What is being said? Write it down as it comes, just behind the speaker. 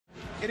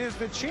It is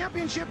the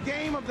championship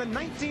game of the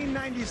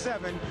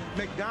 1997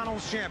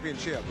 McDonald's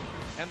Championship.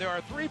 And there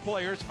are 3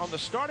 players on the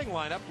starting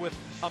lineup with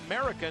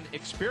American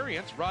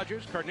experience: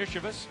 Rogers,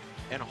 Karnisovas,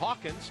 and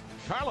Hawkins.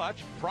 Karlach,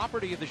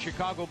 property of the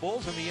Chicago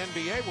Bulls in the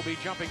NBA, will be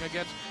jumping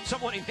against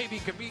someone he may be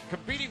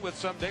competing with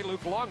someday,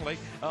 Luke Longley,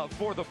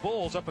 for the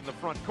Bulls up in the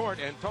front court.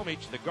 And Tomic,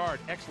 the guard,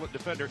 excellent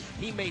defender.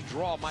 He may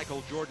draw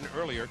Michael Jordan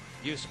early.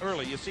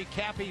 You see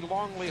Cappy,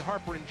 Longley,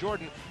 Harper, and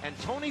Jordan, and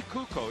Tony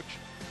Kukoc.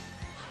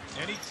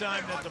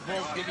 Anytime that the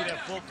Bulls give you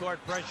that full court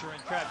pressure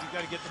and trap, you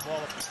got to get the ball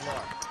up the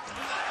floor.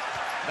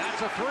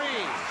 That's a 3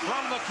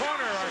 from the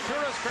corner.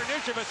 ARTURAS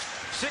Karnisovas,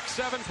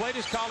 6'7", played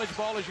his college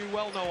ball, as you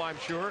well know, I'm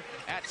sure,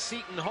 at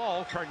Seton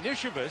Hall.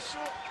 Karnisovas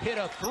hit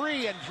a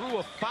 3 and drew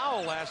a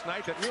foul last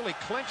night that really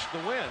clinched the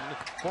win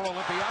for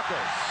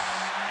Olympiacos.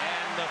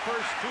 And the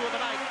first 2 of the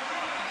night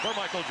for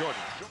Michael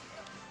Jordan.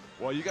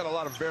 Well, you got a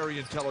lot of very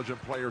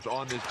intelligent players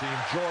on this team.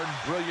 Jordan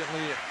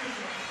brilliantly.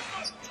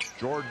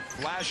 Jordan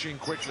flashing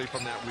quickly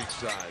from that weak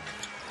side.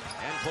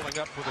 And pulling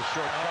up with a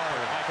short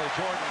cover. Michael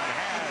Jordan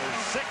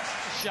has 6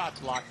 shot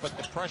block, but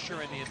the pressure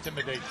and the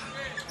intimidation.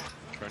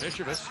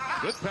 Karnisovas,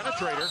 good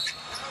penetrator.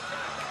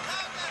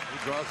 He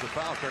draws the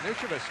foul.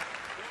 Karnisovas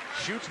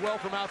shoots well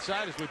from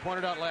outside, as we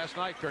pointed out last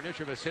night.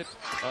 Karnisovas hit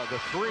the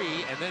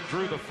 3 and then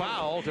drew the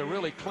foul to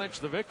really clinch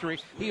the victory.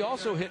 He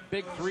also hit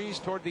big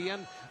 3s toward the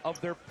end of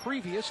their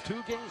previous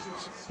 2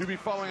 games. You'll be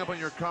following up on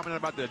your comment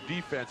about the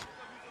defense.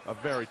 A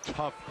very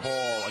tough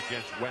call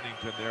against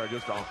Wennington there.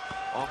 Just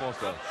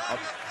almost a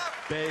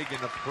beg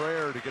and a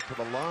prayer to get to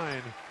the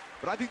line.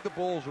 But I think the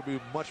Bulls will be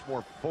much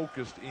more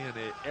focused in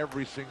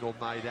every single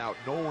night out,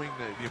 knowing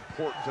the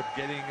importance of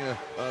getting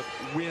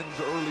wins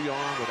early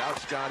on without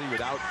Scotty,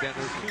 without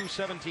Dennis.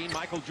 2-17.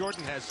 Michael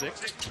Jordan has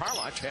 6.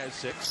 Karlach has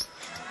 6.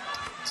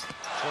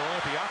 For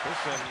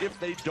Olympiacos, and if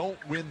they don't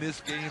win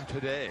this game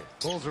today,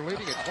 Bulls are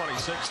leading at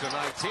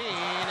 26-19,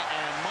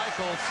 and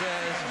Michael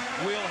says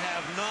we'll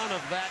have none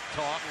of that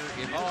talk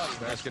in this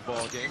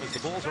basketball game as the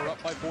Bulls are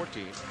up by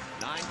 14.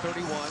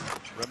 9:31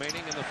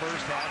 remaining in the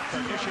first half.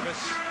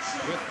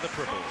 Karnisovas with the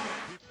triple.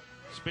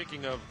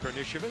 Speaking of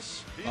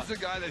Karnisovas, he's the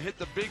guy that hit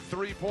the big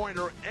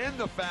 3-pointer and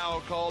the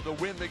foul call to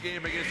win the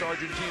game against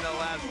Argentina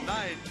last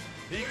night.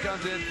 He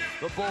comes in,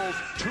 the Bulls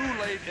too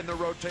late in the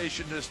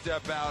rotation to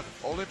step out.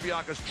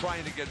 Olympiacos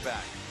trying to get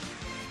back.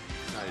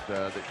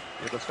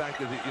 The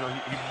fact that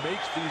he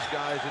makes these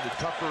guys into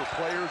tougher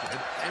players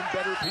and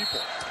better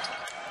people.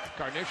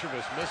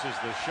 Karnisovas misses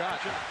the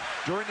shot.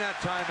 During that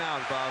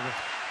timeout, Bob,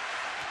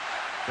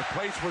 the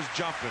place was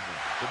jumping.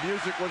 The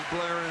music was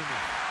blaring.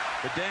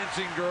 The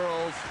dancing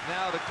girls.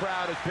 Now the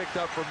crowd has picked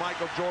up for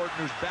Michael Jordan,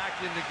 who's back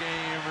in the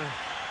game.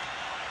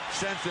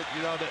 Sense it,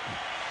 that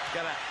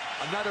got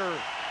another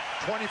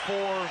 24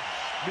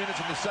 minutes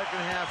in the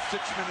second half,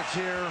 6 minutes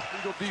here.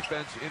 Legal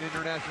defense in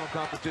international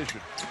competition.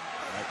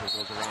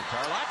 Michael goes around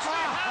Karlach.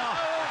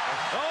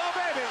 Oh,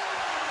 baby.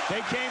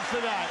 They came for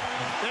that.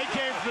 They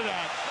came for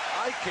that.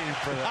 I came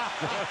for that.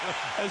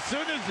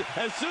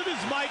 as soon as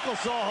Michael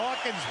saw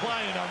Hawkins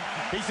playing him,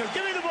 he said,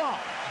 "Give me the ball."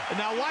 And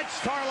now watch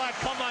Karlach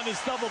come on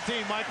this double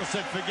team. Michael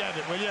said, "Forget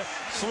it, will you?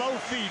 Slow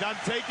feet. I'm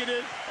taking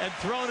it and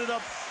throwing it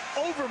up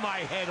over my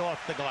head off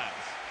the glass."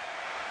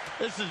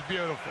 This is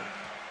beautiful.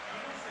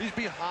 He's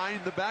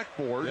behind the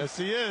backboard. Yes,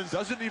 he is.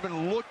 Doesn't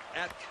even look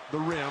at the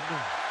rim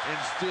and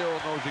still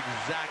knows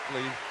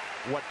exactly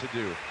what to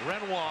do.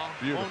 Renoir,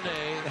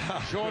 Monet,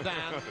 Jordan.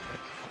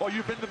 Oh,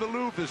 you've been to the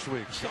Louvre this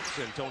week. Jumps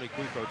in Tony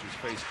Kukoc's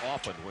face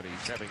often when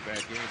he's having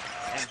bad games,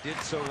 and did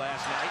so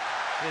last night.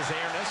 His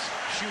airness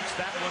shoots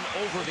that one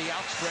over the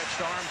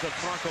outstretched arms of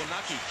Franco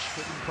Nakic.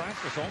 Couldn't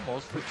practice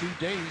almost for 2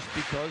 days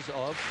because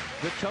of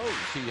the toes.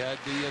 He had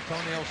the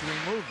toenails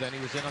removed, and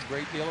he was in a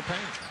great deal of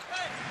pain.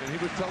 And he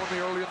was telling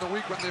me early in the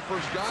week when they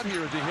first got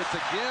here, as he hits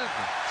again.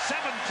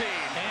 17.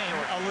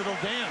 And a little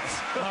dance,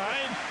 all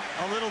right?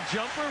 A little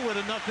jumper with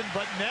a nothing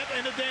but net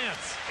and a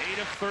dance. 8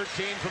 of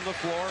 13 from the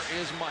floor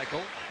is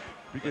Michael.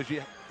 Because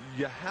you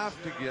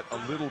have to get a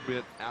little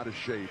bit out of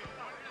shape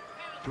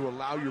to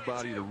allow your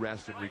body to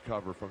rest and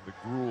recover from the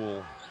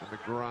gruel and the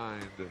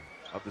grind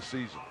of the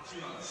season.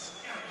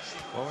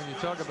 Well, when you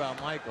talk about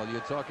Michael,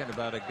 you're talking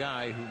about a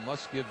guy who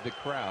must give the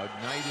crowd,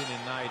 night in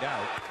and night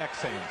out,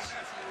 excellence,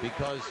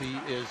 because he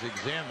is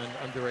examined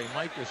under a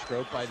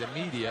microscope by the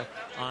media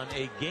on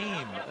a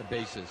game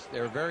basis.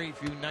 There are very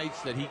few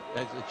nights that he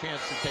has a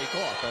chance to take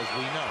off, as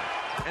we know.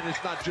 And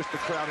it's not just the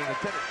crowd in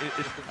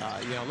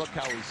attendance. Look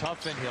how he's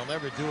huffing. He'll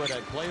never do it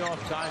at playoff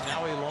time.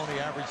 Now he'll only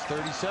average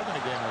 37 a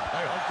game at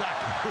playoff time.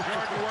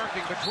 Jordan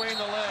working between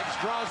the legs,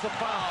 draws the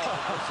foul.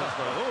 This is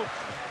the hoop.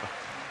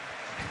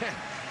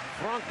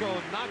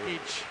 Franco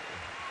Nakic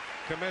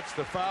commits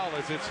the foul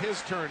as it's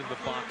his turn in the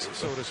box,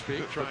 so to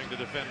speak, trying to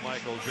defend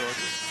Michael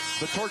Jordan.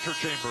 The torture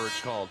chamber,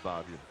 it's called,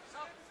 Bob.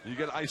 You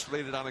get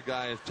isolated on a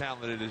guy as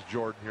talented as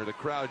Jordan here. The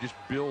crowd just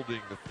building,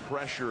 the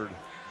pressured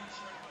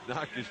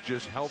Knock is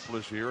just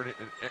helpless here,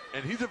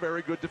 and he's a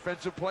very good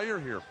defensive player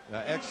here.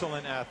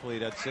 Excellent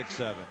athlete at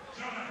 6'7".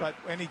 But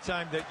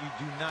anytime that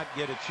you do not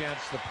get a chance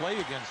to play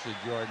against the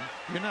Jordan,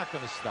 you're not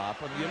going to stop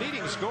him. The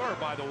leading scorer,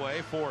 by the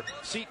way, for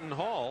Seton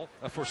Hall,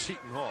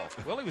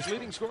 well, he was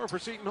leading scorer for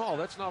Seton Hall.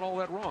 That's not all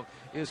that wrong.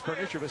 Is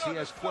Karnisovas. He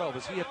has 12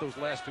 as he hit those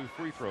last 2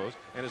 free throws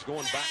and is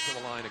going back to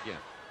the line again.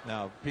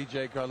 Now,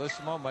 P.J.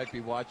 Carlissimo might be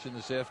watching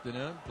this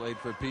afternoon. Played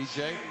for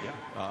P.J.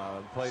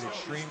 Played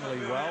extremely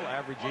well.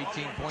 Averaged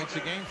 18 points a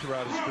game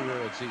throughout his career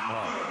at Seton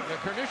Hall.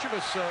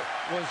 Karnisovas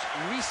was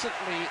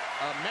recently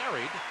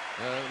married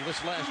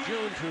this last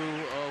June to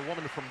a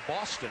woman from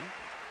Boston.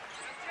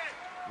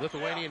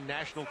 Lithuanian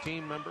national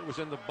team member. Was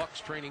in the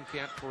Bucks training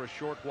camp for a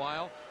short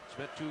while.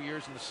 Spent 2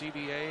 years in the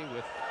CBA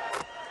with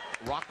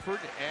Rockford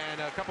and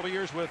a couple of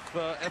years with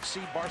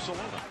FC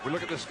Barcelona. We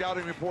look at the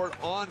scouting report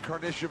on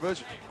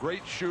Karnisovas.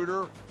 Great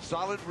shooter,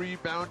 solid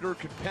rebounder,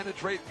 can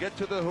penetrate, get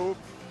to the hoop.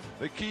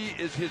 The key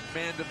is his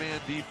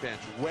man-to-man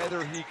defense,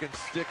 whether he can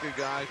stick a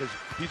guy, because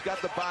he's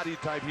got the body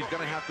type. He's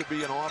going to have to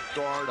be an off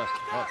guard,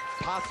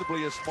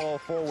 possibly a small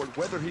forward,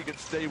 whether he can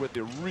stay with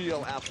the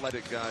real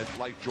athletic guys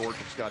like Jordan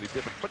and Scottie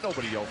Pippen, but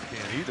nobody else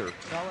can either.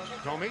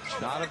 Tomic,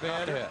 not a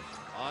bad hit.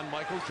 On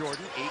Michael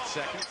Jordan, 8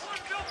 seconds.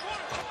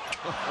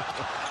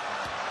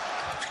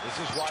 This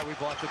is why we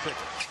bought the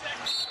tickets.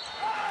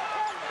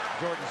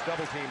 Jordan's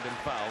double teamed and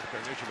fouled.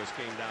 Karnisovas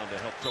came down to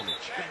help Tomic.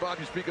 And Bob,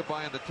 you speak of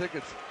buying the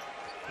tickets.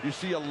 You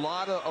see a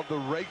lot of the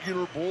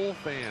regular Bull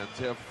fans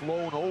have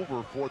flown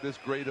over for this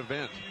great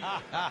event.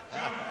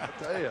 I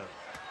tell you.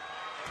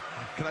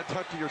 Can I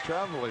talk to your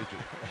travel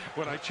agent?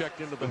 When I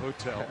check into the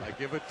hotel, I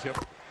give a tip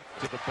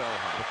to the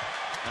bellhop.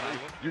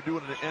 You're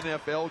doing an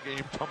NFL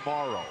game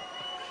tomorrow.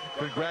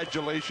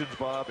 Congratulations,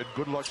 Bob, and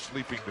good luck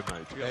sleeping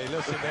tonight. Hey,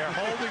 listen, they're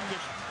holding the...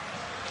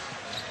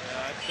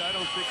 I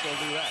don't think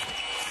they'll do that.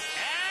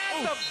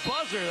 And the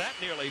buzzer, that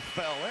nearly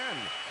fell in.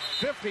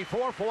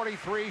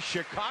 54-43,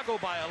 Chicago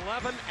by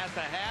 11 at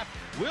the half.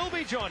 We'll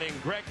be joining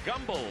Greg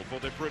Gumbel for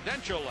the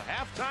Prudential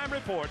halftime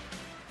report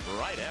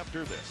right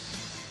after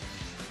this.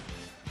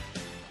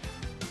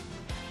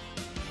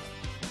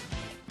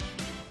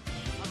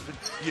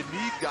 You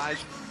need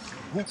guys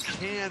who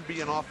can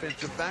be an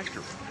offensive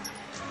factor.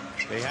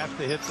 They have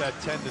to hit that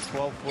 10 to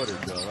 12 footer,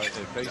 Bill, right?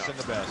 They're facing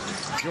the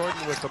basket.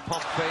 Jordan with the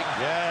pump fake.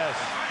 Yes.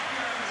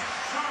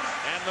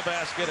 And the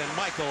basket, and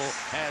Michael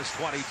has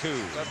 22.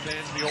 Left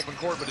hand in the open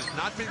court, but has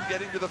not been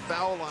getting to the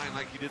foul line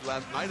like he did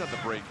last night on the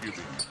break,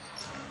 QB.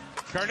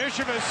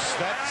 Karnisovas,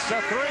 that's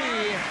a 3.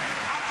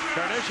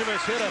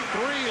 Karnisovas hit a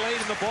 3 late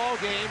in the ball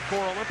game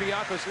for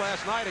Olympiacos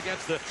last night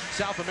against the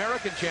South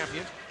American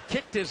champions.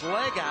 Kicked his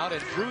leg out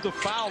and drew the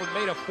foul and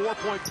made a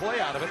 4-point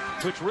play out of it,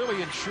 which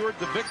really ensured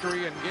the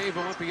victory and gave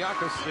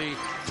Olympiacos the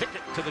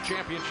ticket to the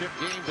championship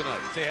game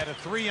tonight. They had a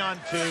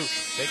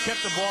 3-on-2. They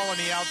kept the ball in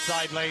the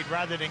outside lane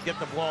rather than get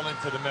the ball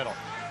into the middle.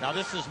 Now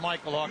this is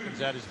Michael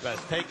Hawkins at his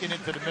best. Taking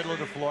it to the middle of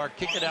the floor,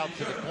 kick it out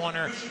to the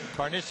corner.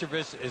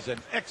 Karnisovas is an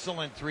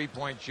excellent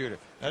three-point shooter.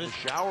 That is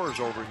showers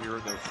over here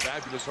in the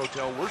fabulous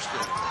hotel we're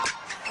staying in.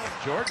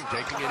 Jordan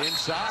taking it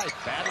inside,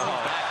 battling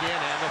back in,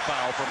 and the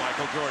foul for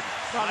Michael Jordan.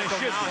 Well, Michael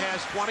now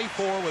has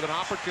 24 with an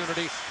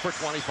opportunity for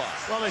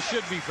 25. Well, there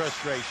should be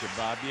frustration,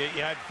 Bob.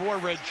 You had 4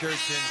 red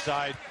shirts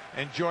inside,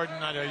 and Jordan,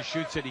 I know he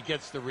shoots it, he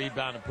gets the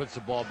rebound and puts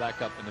the ball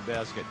back up in the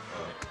basket.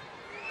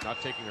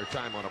 Not taking her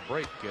time on a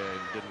break and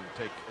didn't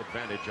take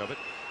advantage of it.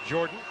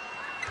 Jordan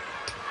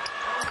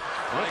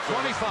with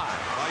 25.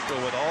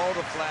 Michael with all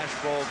the flash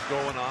bulbs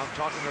going on.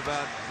 Talking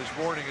about this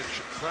morning at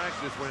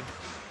practice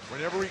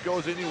whenever he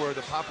goes anywhere,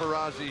 the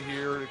paparazzi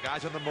here, the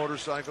guys on the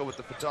motorcycle with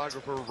the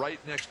photographer right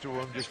next to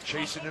him, just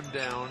chasing him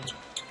down.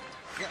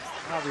 Yeah,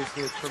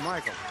 obviously it's for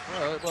Michael.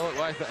 Well, that's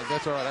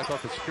all right. I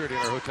thought the security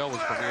in our hotel was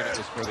for me, and it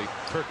was for the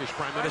Turkish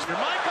Prime Minister.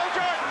 Michael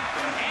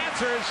Jordan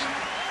answers.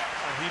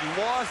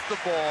 He lost the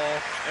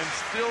ball and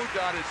still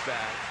got it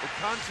back. The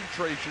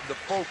concentration, the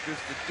focus,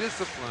 the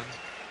discipline.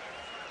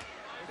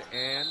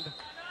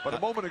 But a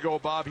moment ago,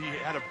 Bob, he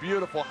had a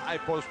beautiful high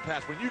post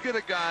pass. When you get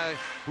a guy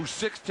who's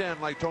 6'10"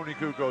 like Tony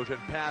Kukoc and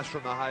pass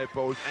from the high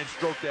post and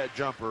stroke that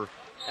jumper,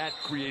 that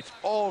creates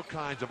all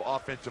kinds of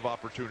offensive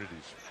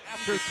opportunities.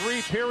 After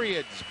 3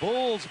 periods,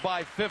 Bulls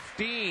by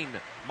 15.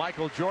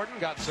 Michael Jordan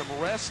got some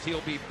rest.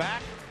 He'll be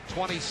back.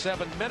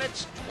 27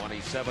 minutes,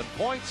 27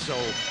 points. So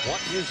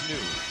what is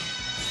new?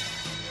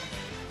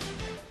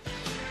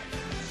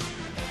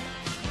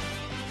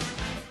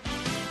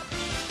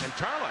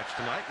 Tarlach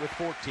tonight with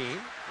 14,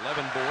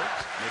 11 boards,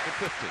 make it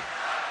 15.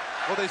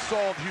 Well, they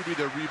solved, Hubie,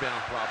 their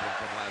rebound problem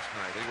from last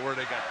night.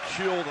 They got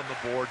killed on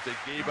the boards. They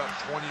gave up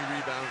 20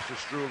 rebounds to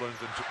Strulins,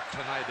 and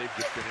tonight they've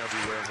just been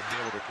everywhere and been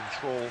able to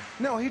control.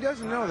 No, he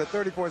doesn't know that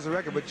 34 is the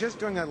record, but just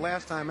during that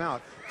last time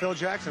out, Phil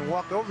Jackson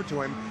walked over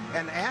to him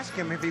and asked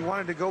him if he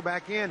wanted to go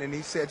back in, and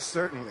he said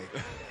certainly.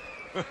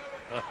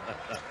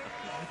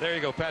 There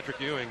you go, Patrick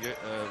Ewing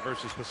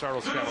versus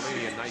Pissarro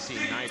Scavallini in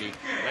 1990.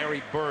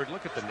 Larry Bird,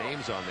 look at the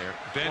names on there.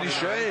 Danny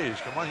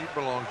Shays, come on, he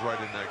belongs right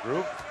in that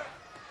group.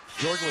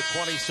 Jordan with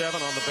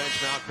 27 on the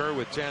bench now. Kerr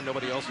with 10.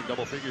 Nobody else in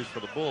double figures for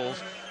the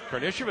Bulls.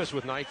 Karnisovas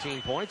with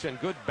 19 points and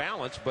good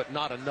balance, but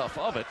not enough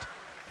of it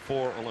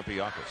for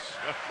Olympiakos.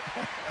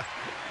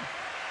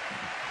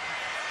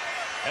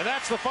 And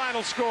that's the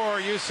final score.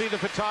 You see the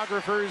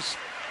photographers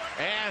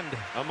and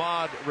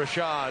Ahmad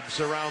Rashad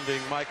surrounding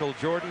Michael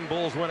Jordan.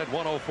 Bulls win at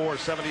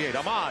 104-78.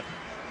 Ahmad.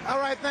 All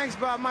right, thanks,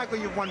 Bob. Michael,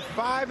 you've won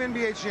 5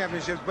 NBA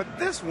championships, but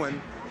this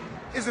one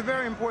is a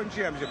very important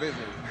championship,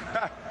 isn't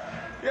it?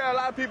 Yeah, a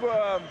lot of people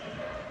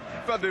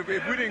felt that if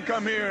we didn't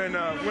come here and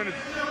win the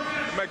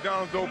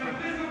McDonald's Open,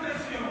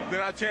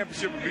 then our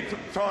championship would be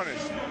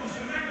tarnished.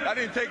 I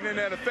didn't take it in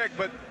that effect,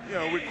 but, you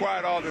know, we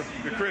quiet all the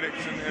critics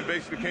and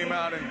basically came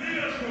out and,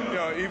 you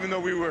know, even though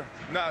we were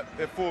not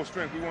at full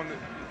strength, we won the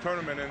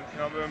tournament, and you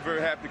know, I'm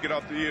very happy to get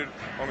off the year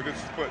on a good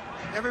foot.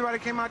 Everybody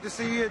came out to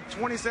see you at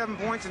 27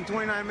 points in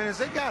 29 minutes.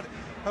 They got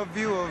a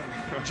view of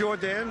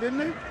Jordan, didn't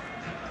they?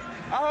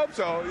 I hope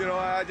so. You know,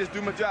 I just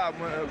do my job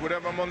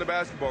whenever I'm on the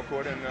basketball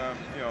court, and,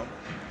 you know,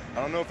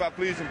 I don't know if I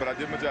please him, but I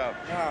did my job.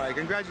 All right,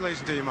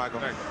 congratulations to you, Michael.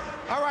 Thanks.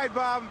 All right,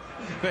 Bob.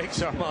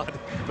 Thanks, Ahmad.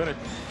 Been an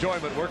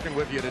enjoyment working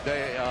with you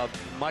today.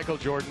 Michael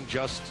Jordan,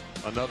 just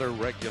another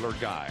regular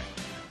guy.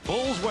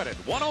 Bulls win it,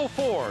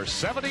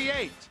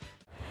 104-78.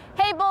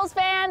 Hey, Bulls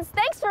fans,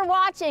 thanks for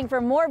watching. For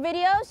more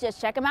videos,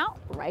 just check them out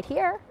right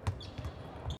here.